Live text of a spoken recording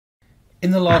In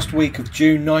the last week of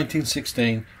June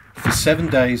 1916, for 7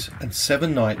 days and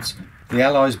 7 nights, the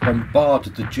Allies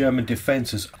bombarded the German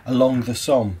defences along the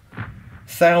Somme.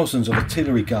 Thousands of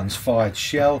artillery guns fired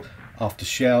shell after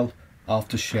shell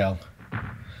after shell,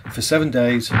 for 7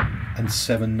 days and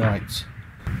 7 nights.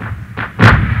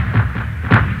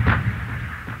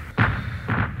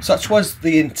 Such was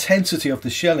the intensity of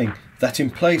the shelling that in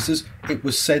places it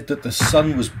was said that the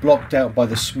sun was blocked out by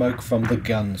the smoke from the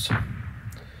guns.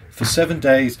 For 7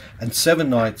 days and 7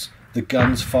 nights the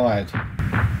guns fired.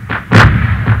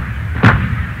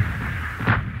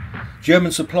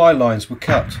 German supply lines were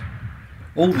cut.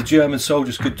 All the German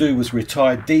soldiers could do was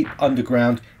retire deep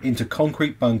underground into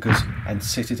concrete bunkers and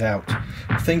sit it out,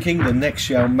 thinking the next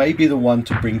shell may be the one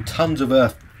to bring tons of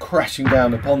earth crashing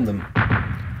down upon them.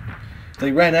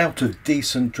 They ran out of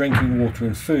decent drinking water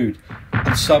and food,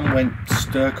 and some went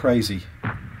stir crazy.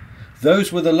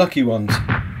 Those were the lucky ones,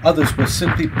 others were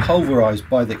simply pulverised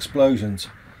by the explosions.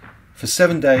 For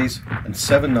 7 days and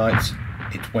 7 nights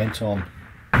it went on.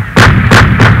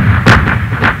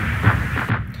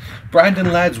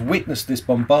 Brandon lads witnessed this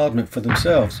bombardment for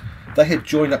themselves. They had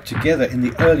joined up together in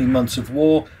the early months of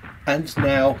war, and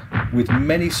now, with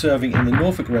many serving in the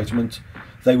Norfolk Regiment,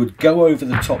 they would go over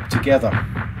the top together.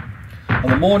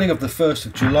 On the morning of the 1st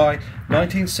of July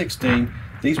 1916,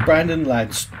 these Brandon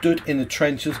lads stood in the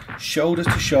trenches, shoulder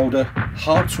to shoulder,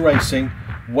 hearts racing,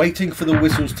 waiting for the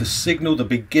whistles to signal the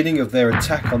beginning of their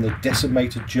attack on the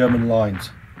decimated German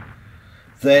lines.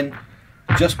 Then,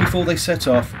 just before they set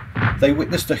off, they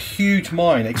witnessed a huge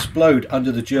mine explode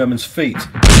under the Germans' feet.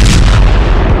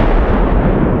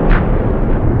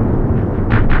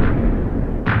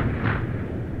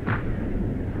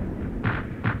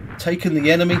 Taking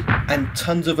the enemy and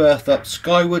tons of earth up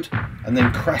skyward and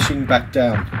then crashing back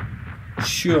down.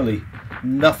 Surely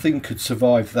nothing could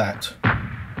survive that.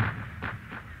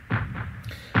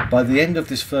 By the end of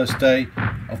this first day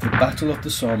of the Battle of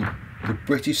the Somme, the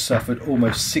British suffered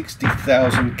almost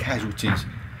 60,000 casualties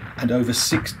and over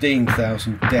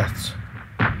 16,000 deaths.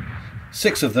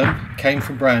 6 of them came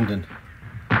from Brandon.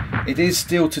 It is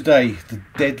still today the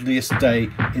deadliest day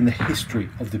in the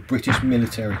history of the British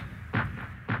military.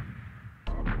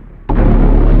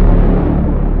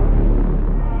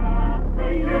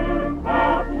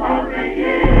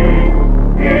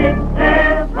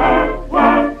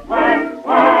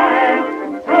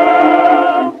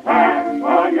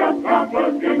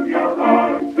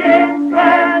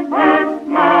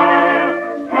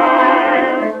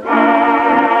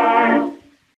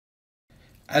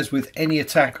 As with any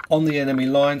attack on the enemy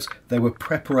lines, there were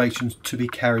preparations to be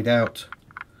carried out.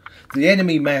 The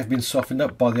enemy may have been softened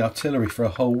up by the artillery for a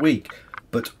whole week,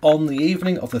 but on the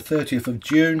evening of the 30th of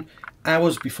June,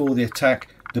 hours before the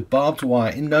attack, the barbed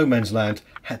wire in no man's land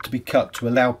had to be cut to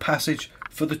allow passage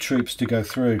for the troops to go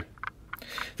through.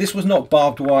 This was not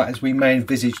barbed wire as we may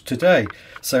envisage today,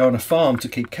 say on a farm to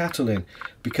keep cattle in,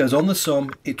 because on the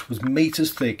Somme it was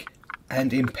metres thick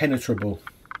and impenetrable.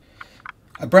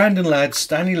 A Brandon lad,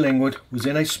 Stanley Lingwood, was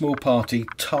in a small party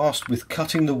tasked with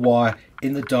cutting the wire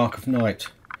in the dark of night.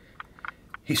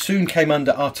 He soon came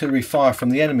under artillery fire from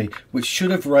the enemy, which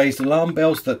should have raised alarm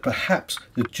bells that perhaps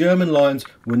the German lines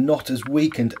were not as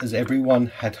weakened as everyone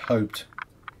had hoped.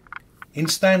 In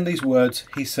Stanley's words,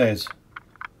 he says,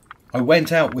 "I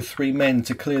went out with 3 men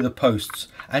to clear the posts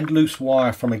and loose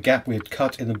wire from a gap we had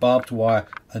cut in the barbed wire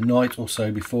a night or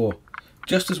so before.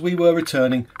 Just as we were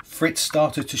returning, Fritz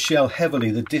started to shell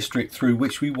heavily the district through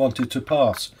which we wanted to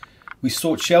pass. We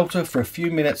sought shelter for a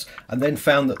few minutes and then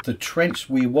found that the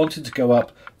trench we wanted to go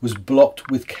up was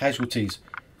blocked with casualties.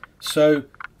 So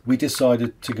we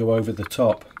decided to go over the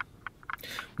top.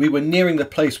 We were nearing the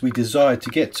place we desired to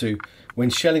get to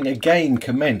when shelling again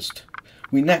commenced.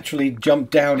 We naturally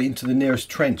jumped down into the nearest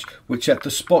trench, which at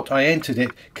the spot I entered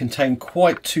it contained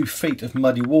quite 2 feet of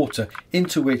muddy water,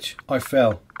 into which I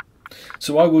fell.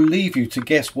 So I will leave you to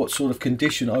guess what sort of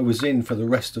condition I was in for the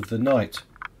rest of the night."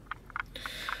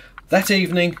 That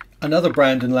evening, another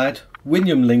Brandon lad,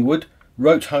 William Lingwood,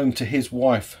 wrote home to his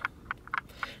wife.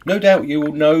 No doubt you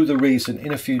will know the reason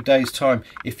in a few days' time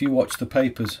if you watch the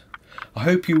papers. I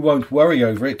hope you won't worry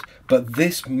over it, but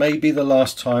this may be the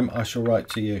last time I shall write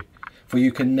to you, for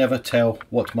you can never tell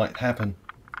what might happen.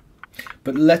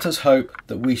 But let us hope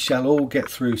that we shall all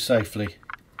get through safely.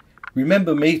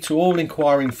 Remember me to all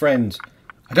inquiring friends.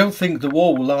 I don't think the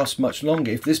war will last much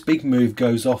longer if this big move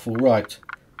goes off all right.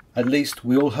 At least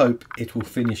we all hope it will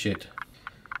finish it.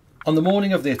 On the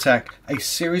morning of the attack, a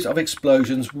series of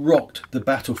explosions rocked the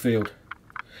battlefield.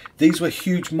 These were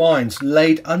huge mines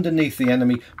laid underneath the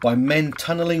enemy by men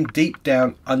tunnelling deep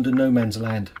down under no man's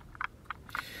land.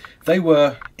 They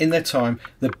were, in their time,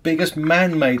 the biggest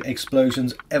man-made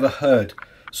explosions ever heard.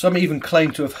 Some even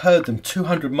claim to have heard them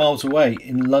 200 miles away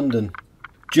in London.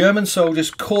 German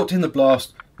soldiers caught in the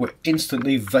blast were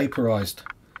instantly vaporised.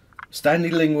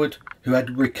 Stanley Lingwood, who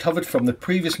had recovered from the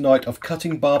previous night of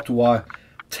cutting barbed wire,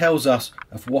 tells us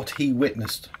of what he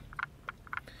witnessed.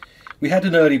 We had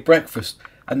an early breakfast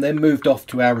and then moved off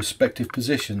to our respective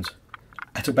positions.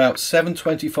 At about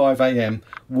 7:25 a.m,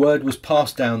 word was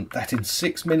passed down that in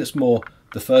 6 minutes more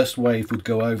the first wave would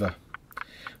go over.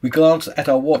 We glanced at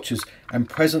our watches and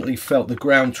presently felt the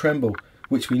ground tremble,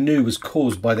 which we knew was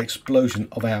caused by the explosion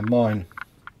of our mine.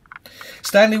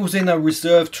 Stanley was in a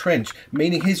reserve trench,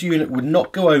 meaning his unit would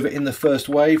not go over in the first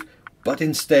wave, but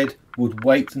instead would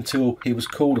wait until he was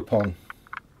called upon.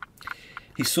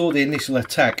 He saw the initial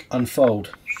attack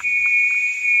unfold.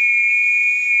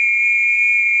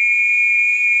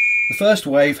 The first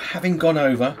wave having gone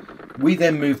over, we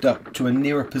then moved up to a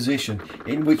nearer position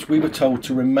in which we were told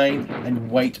to remain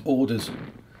and wait orders.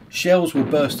 Shells were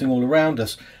bursting all around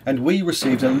us and we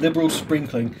received a liberal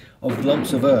sprinkling of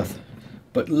lumps of earth.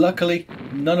 But luckily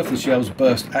none of the shells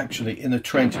burst actually in the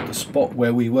trench at the spot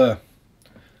where we were.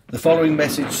 The following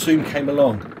message soon came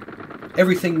along.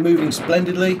 Everything moving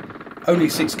splendidly, only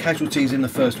 6 casualties in the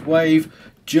first wave,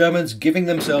 Germans giving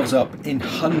themselves up in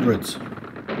hundreds.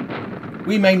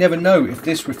 We may never know if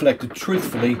this reflected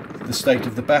truthfully the state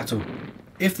of the battle.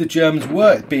 If the Germans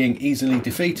were being easily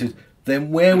defeated,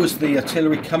 then where was the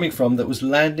artillery coming from that was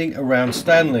landing around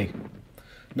Stanley?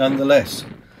 Nonetheless,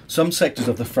 some sectors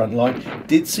of the front line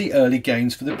did see early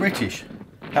gains for the British.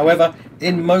 However,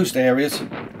 in most areas,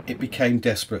 it became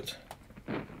desperate.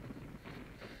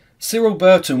 Cyril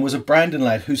Burton was a Brandon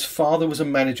lad whose father was a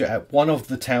manager at one of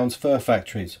the town's fur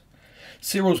factories.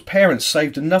 Cyril's parents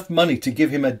saved enough money to give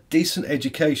him a decent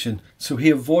education, so he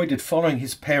avoided following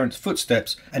his parents'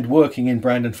 footsteps and working in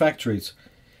Brandon factories.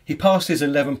 He passed his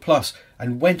 11 plus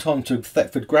and went on to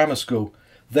Thetford Grammar School,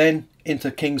 then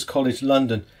into King's College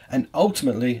London, and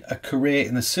ultimately a career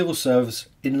in the civil service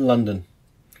in London.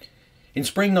 In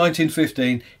spring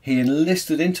 1915 he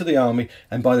enlisted into the army,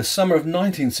 and by the summer of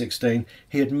 1916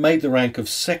 he had made the rank of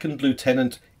 2nd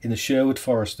Lieutenant in the Sherwood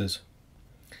Foresters.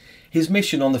 His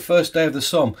mission on the first day of the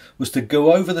Somme was to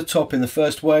go over the top in the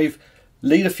first wave,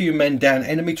 lead a few men down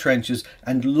enemy trenches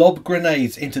and lob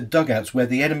grenades into dugouts where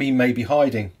the enemy may be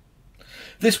hiding.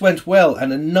 This went well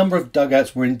and a number of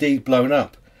dugouts were indeed blown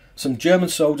up. Some German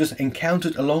soldiers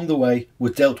encountered along the way were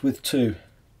dealt with too.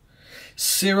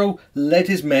 Cyril led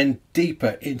his men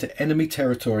deeper into enemy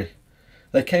territory.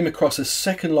 They came across a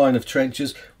second line of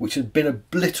trenches which had been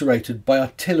obliterated by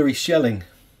artillery shelling.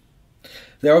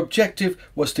 Their objective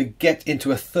was to get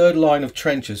into a third line of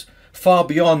trenches, far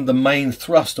beyond the main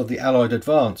thrust of the Allied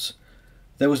advance.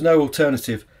 There was no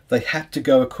alternative. They had to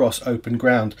go across open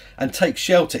ground and take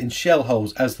shelter in shell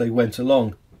holes as they went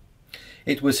along.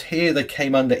 It was here they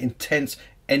came under intense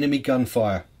enemy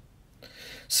gunfire.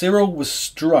 Cyril was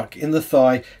struck in the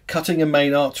thigh, cutting a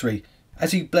main artery.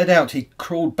 As he bled out, he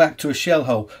crawled back to a shell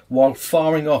hole while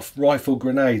firing off rifle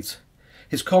grenades.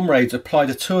 His comrades applied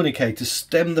a tourniquet to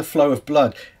stem the flow of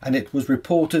blood, and it was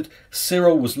reported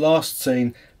Cyril was last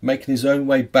seen making his own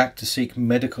way back to seek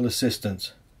medical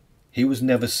assistance. He was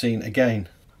never seen again.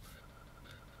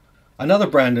 Another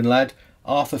Brandon lad,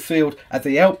 Arthur Field, at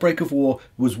the outbreak of war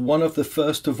was one of the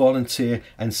first to volunteer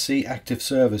and see active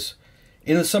service.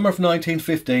 In the summer of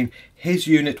 1915 his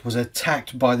unit was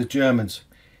attacked by the Germans.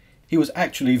 He was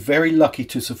actually very lucky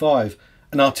to survive.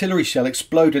 An artillery shell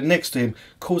exploded next to him,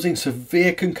 causing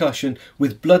severe concussion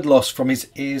with blood loss from his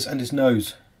ears and his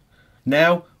nose.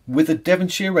 Now, with the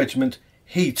Devonshire Regiment,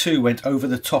 he too went over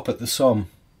the top at the Somme.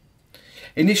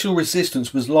 Initial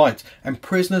resistance was light and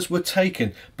prisoners were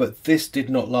taken, but this did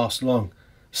not last long.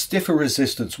 Stiffer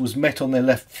resistance was met on their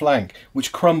left flank,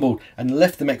 which crumbled and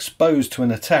left them exposed to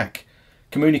an attack.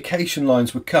 Communication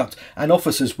lines were cut and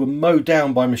officers were mowed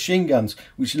down by machine guns,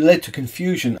 which led to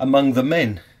confusion among the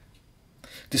men.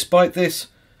 Despite this,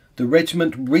 the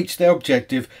regiment reached their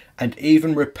objective and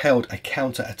even repelled a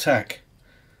counter-attack.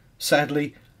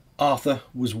 Sadly, Arthur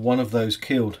was one of those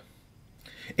killed.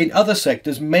 In other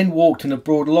sectors, men walked in a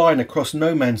broad line across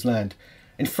no man's land.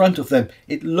 In front of them,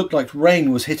 it looked like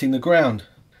rain was hitting the ground.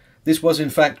 This was in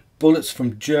fact bullets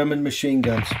from German machine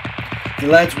guns. The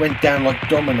lads went down like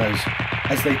dominoes.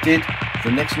 As they did,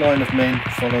 the next line of men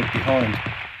followed behind.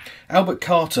 Albert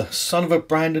Carter, son of a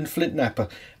Brandon flint-knapper,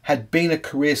 had been a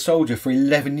career soldier for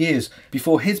 11 years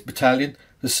before his battalion,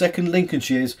 the 2nd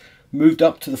Lincolnshires, moved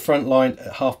up to the front line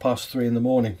at 3:30 in the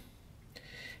morning.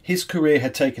 His career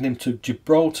had taken him to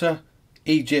Gibraltar,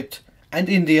 Egypt and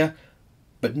India,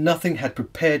 but nothing had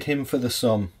prepared him for the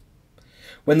Somme.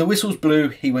 When the whistles blew,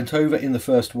 he went over in the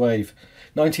first wave.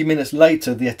 90 minutes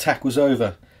later, the attack was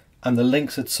over, and the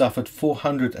Lynx had suffered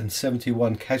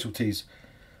 471 casualties.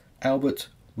 Albert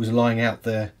was lying out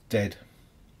there dead.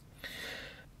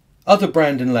 Other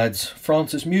Brandon lads,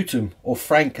 Francis Mutum, or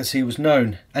Frank as he was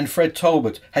known, and Fred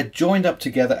Talbot, had joined up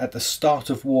together at the start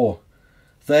of war.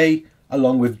 They,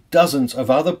 along with dozens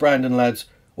of other Brandon lads,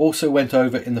 also went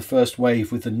over in the first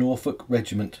wave with the Norfolk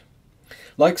Regiment.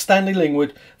 Like Stanley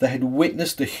Lingwood, they had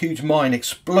witnessed the huge mine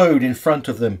explode in front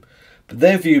of them, but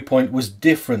their viewpoint was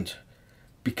different,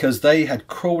 because they had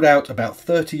crawled out about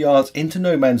 30 yards into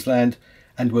no man's land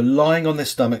and were lying on their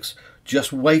stomachs,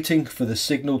 just waiting for the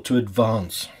signal to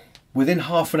advance. Within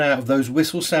half an hour of those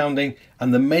whistles sounding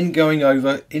and the men going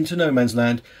over into no man's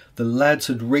land, the lads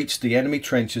had reached the enemy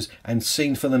trenches and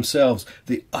seen for themselves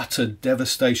the utter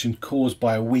devastation caused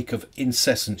by a week of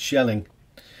incessant shelling.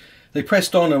 They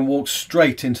pressed on and walked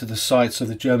straight into the sights of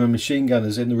the German machine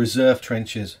gunners in the reserve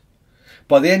trenches.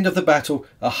 By the end of the battle,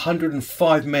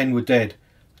 105 men were dead,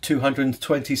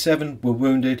 227 were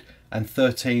wounded and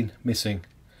 13 missing.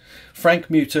 Frank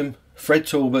Mutum, Fred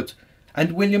Talbot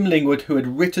and William Lingwood, who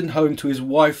had written home to his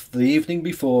wife the evening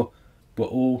before, were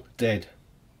all dead.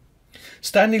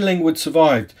 Stanley Lingwood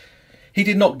survived. He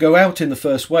did not go out in the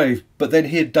first wave, but then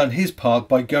he had done his part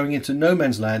by going into no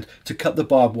man's land to cut the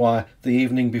barbed wire the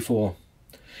evening before.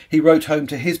 He wrote home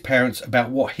to his parents about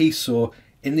what he saw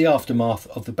in the aftermath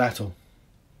of the battle.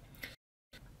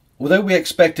 Although we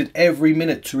expected every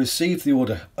minute to receive the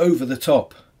order over the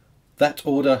top, that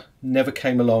order never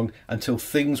came along until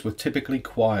things were typically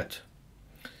quiet.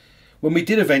 When we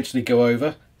did eventually go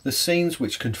over, the scenes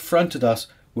which confronted us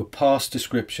were past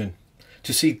description.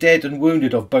 To see dead and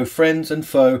wounded of both friends and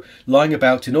foe lying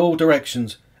about in all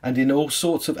directions and in all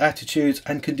sorts of attitudes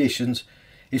and conditions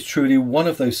is truly one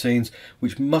of those scenes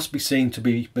which must be seen to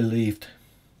be believed.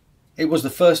 It was the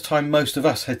first time most of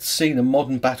us had seen a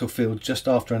modern battlefield just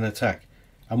after an attack,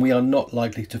 and we are not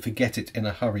likely to forget it in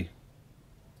a hurry.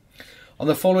 On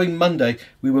the following Monday,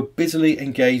 we were busily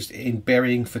engaged in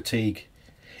burying fatigue.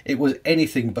 It was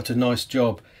anything but a nice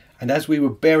job, and as we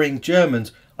were burying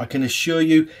Germans, I can assure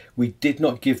you we did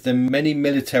not give them many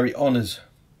military honours.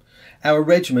 Our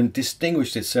regiment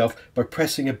distinguished itself by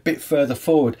pressing a bit further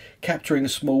forward, capturing a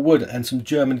small wood and some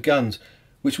German guns,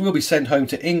 which will be sent home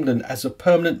to England as a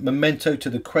permanent memento to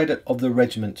the credit of the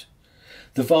regiment.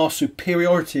 The vast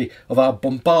superiority of our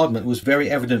bombardment was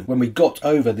very evident when we got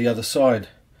over the other side.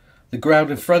 The ground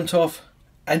in front of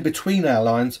and between our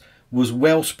lines was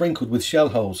well sprinkled with shell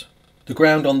holes. The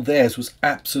ground on theirs was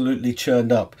absolutely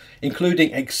churned up,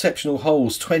 including exceptional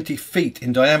holes 20 feet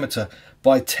in diameter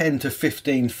by 10 to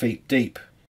 15 feet deep.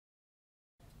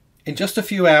 In just a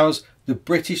few hours, the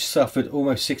British suffered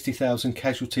almost 60,000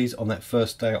 casualties on that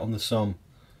first day on the Somme.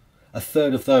 A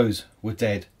third of those were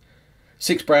dead.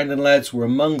 6 Brandon lads were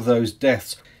among those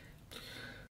deaths.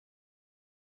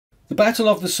 The Battle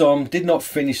of the Somme did not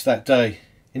finish that day.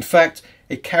 In fact,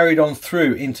 it carried on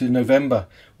through into November,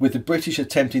 with the British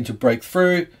attempting to break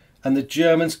through and the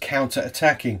Germans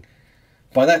counter-attacking.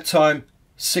 By that time,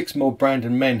 6 more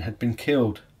Brandon men had been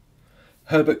killed.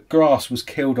 Herbert Grass was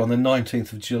killed on the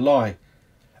 19th of July,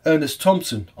 Ernest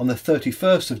Thompson on the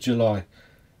 31st of July,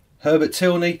 Herbert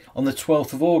Tilney on the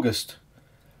 12th of August.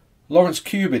 Lawrence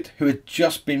Cubitt, who had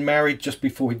just been married just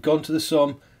before he'd gone to the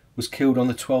Somme, was killed on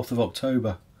the 12th of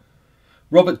October.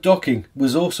 Robert Docking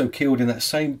was also killed in that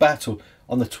same battle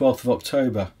on the 12th of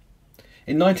October.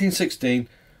 In 1916,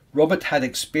 Robert had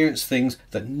experienced things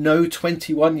that no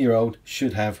 21-year-old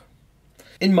should have.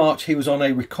 In March, he was on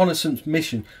a reconnaissance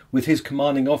mission with his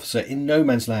commanding officer in no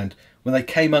man's land when they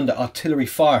came under artillery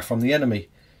fire from the enemy.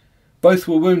 Both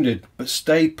were wounded but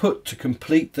stayed put to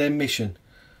complete their mission.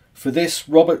 For this,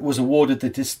 Robert was awarded the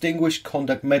Distinguished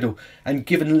Conduct Medal and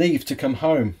given leave to come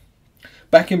home.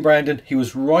 Back in Brandon, he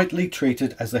was rightly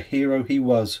treated as the hero he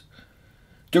was.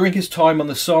 During his time on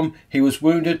the Somme, he was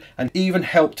wounded and even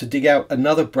helped to dig out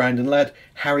another Brandon lad,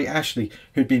 Harry Ashley,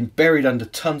 who'd been buried under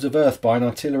tons of earth by an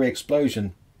artillery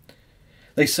explosion.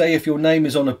 They say if your name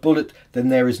is on a bullet, then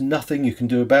there is nothing you can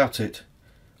do about it.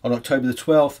 On October the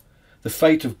 12th, the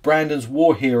fate of Brandon's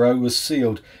war hero was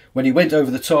sealed when he went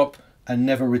over the top and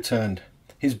never returned.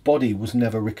 His body was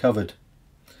never recovered.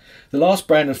 The last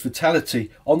Brandon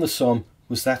fatality on the Somme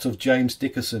was that of James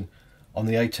Dickerson on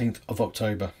the 18th of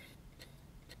October.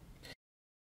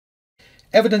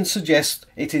 Evidence suggests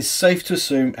it is safe to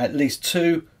assume at least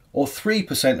 2 or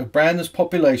 3% of Brandon's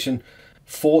population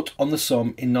fought on the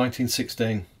Somme in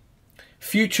 1916.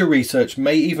 Future research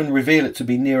may even reveal it to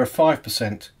be nearer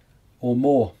 5% or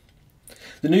more.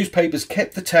 The newspapers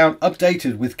kept the town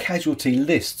updated with casualty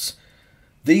lists.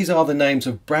 These are the names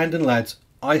of Brandon lads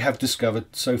I have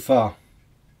discovered so far.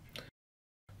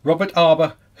 Robert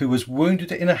Arbour, who was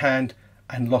wounded in a hand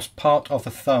and lost part of a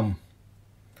thumb.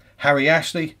 Harry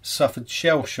Ashley suffered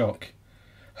shell shock.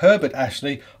 Herbert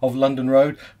Ashley of London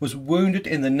Road was wounded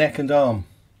in the neck and arm.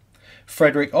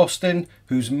 Frederick Austin,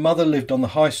 whose mother lived on the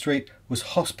High Street, was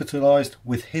hospitalised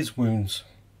with his wounds.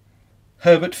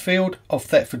 Herbert Field of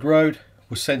Thetford Road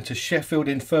was sent to Sheffield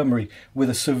Infirmary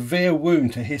with a severe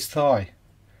wound to his thigh.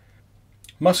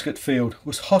 Muscat Field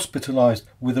was hospitalised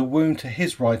with a wound to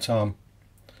his right arm.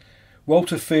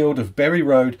 Walter Field of Bury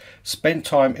Road spent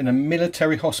time in a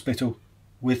military hospital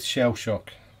with shell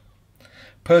shock.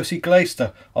 Percy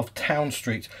Glaister of Town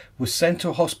Street was sent to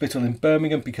a hospital in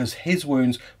Birmingham because his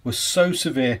wounds were so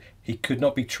severe he could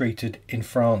not be treated in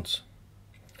France.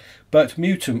 Bert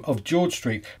Mutum of George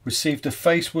Street received a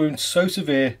face wound so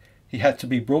severe he had to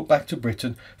be brought back to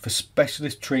Britain for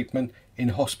specialist treatment in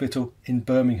hospital in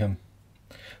Birmingham.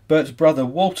 Bert's brother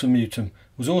Walter Mutum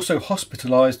was also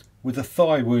hospitalised with a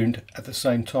thigh wound at the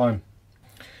same time.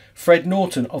 Fred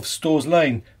Norton of Stores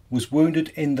Lane was wounded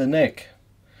in the neck.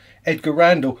 Edgar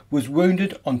Randall was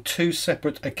wounded on 2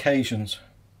 separate occasions.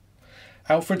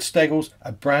 Alfred Steggles,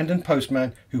 a Brandon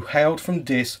postman who hailed from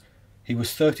Diss, he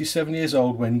was 37 years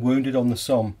old when wounded on the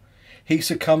Somme. He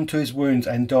succumbed to his wounds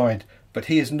and died, but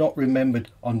he is not remembered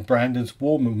on Brandon's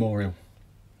war memorial.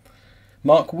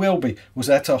 Mark Wilby was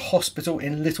at a hospital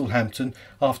in Littlehampton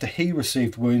after he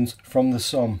received wounds from the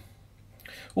Somme.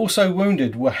 Also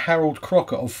wounded were Harold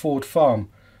Crocker of Ford Farm,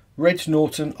 Reg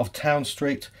Norton of Town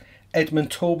Street, Edmund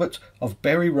Talbot of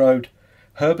Bury Road,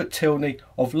 Herbert Tilney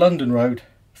of London Road,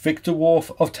 Victor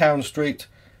Wharf of Town Street,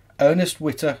 Ernest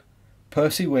Witter,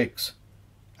 Percy Wicks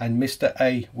and Mr.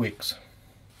 A. Wicks.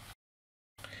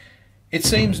 It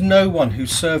seems no one who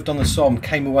served on the Somme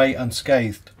came away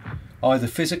unscathed, either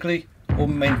physically or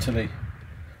mentally.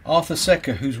 Arthur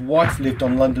Secker, whose wife lived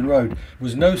on London Road,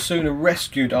 was no sooner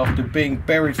rescued after being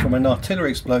buried from an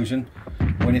artillery explosion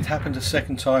when it happened a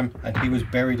second time and he was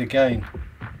buried again.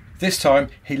 This time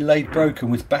he lay broken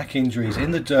with back injuries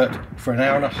in the dirt for an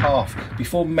hour and a half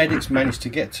before medics managed to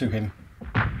get to him.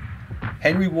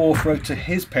 Henry Wharf wrote to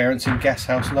his parents in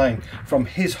Gashouse Lane from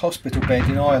his hospital bed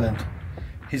in Ireland.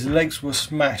 His legs were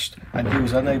smashed and he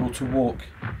was unable to walk.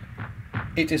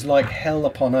 It is like hell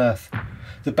upon earth.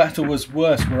 The battle was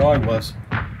worse where I was,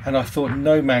 and I thought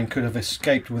no man could have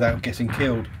escaped without getting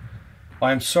killed.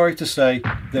 I am sorry to say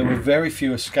there were very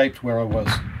few escaped where I was.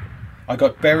 I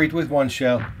got buried with one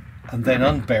shell and then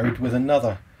unburied with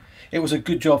another. It was a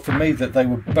good job for me that they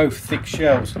were both thick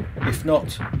shells. If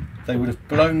not, they would have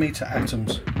blown me to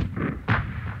atoms.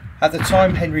 At the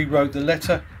time Henry wrote the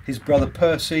letter, his brother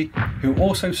Percy, who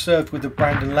also served with the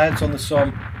Brandon lads on the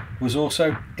Somme, was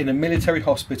also in a military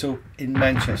hospital in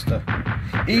Manchester.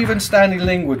 Even Stanley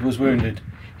Lingwood was wounded.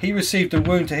 He received a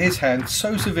wound to his hand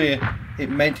so severe it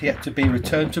meant he had to be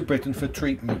returned to Britain for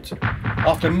treatment.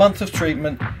 After a month of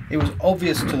treatment, it was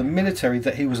obvious to the military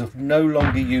that he was of no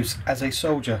longer use as a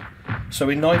soldier. So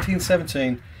in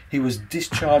 1917, he was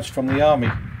discharged from the army.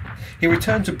 He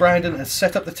returned to Brandon and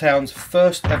set up the town's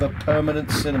first ever permanent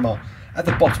cinema at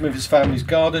the bottom of his family's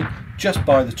garden, just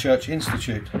by the Church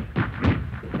Institute.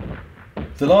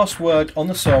 The last word on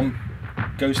the Somme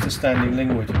goes to Stanley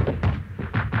Lingwood.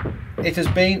 It has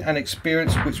been an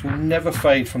experience which will never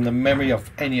fade from the memory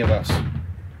of any of us.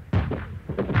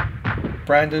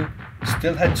 Brandon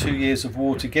still had 2 years of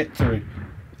war to get through,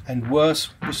 and worse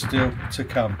was still to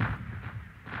come.